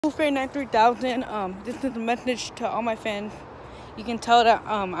Wolfgrade 93000. This is a message to all my fans. You can tell that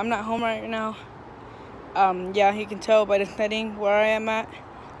I'm not home right now. Yeah, you can tell by the setting where I am at.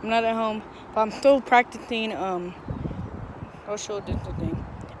 I'm not at home, but I'm still practicing social distancing.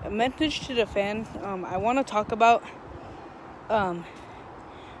 A message to the fans. I want to talk about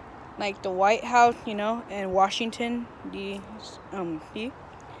like the White House, in Washington D.C.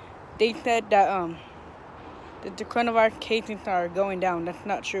 They said that the coronavirus cases are going down. That's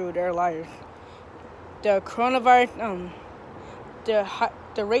not true. They're liars. The coronavirus,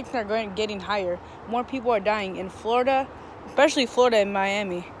 the rates are getting higher. More people are dying in Florida, especially Florida and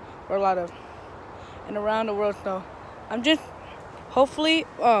Miami, or a lot of, and around the world. So I'm just, hopefully,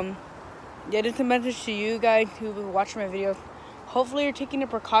 this is a message to you guys who watch my videos. Hopefully you're taking the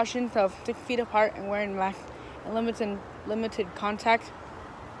precautions of 6 feet apart and wearing masks and limited contact.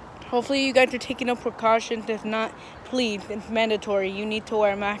 Hopefully you guys are taking no precautions. If not, please, it's mandatory. You need to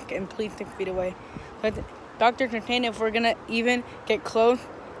wear a mask and please 6 feet away. But doctors are saying if we're gonna even get close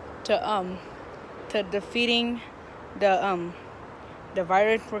to defeating the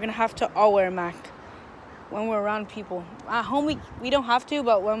virus, we're gonna have to all wear a mask when we're around people. At home we don't have to,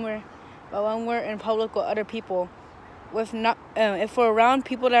 but when we're in public with other people, if we're around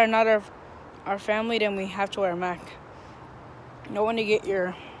people that are not our family, then we have to wear a mask. You don't want to get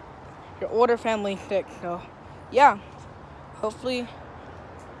your older family sick. So yeah, hopefully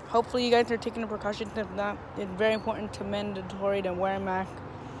you guys are taking the precautions. If not, it's very important to mandatory to wear a mask.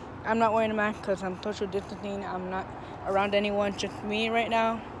 I'm not wearing a mask because I'm social distancing. I'm not around anyone, just me right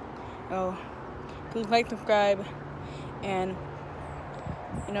now. So please like, subscribe, and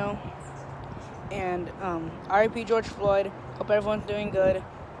R.I.P. George Floyd. Hope everyone's doing good.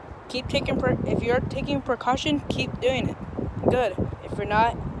 Keep taking if you're taking precautions, keep doing it. Good. If you're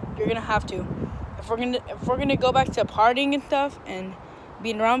not, you're gonna have to. If we're gonna go back to partying and stuff and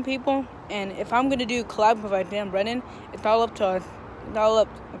being around people, and if I'm gonna do collab with Dan Brennan, it's all up to us. It's all up,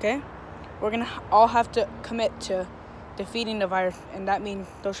 okay? We're gonna all have to commit to defeating the virus, and that means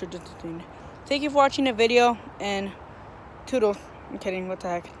social distancing. Thank you for watching the video, and toodles. I'm kidding. What the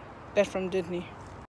heck? That's from Disney.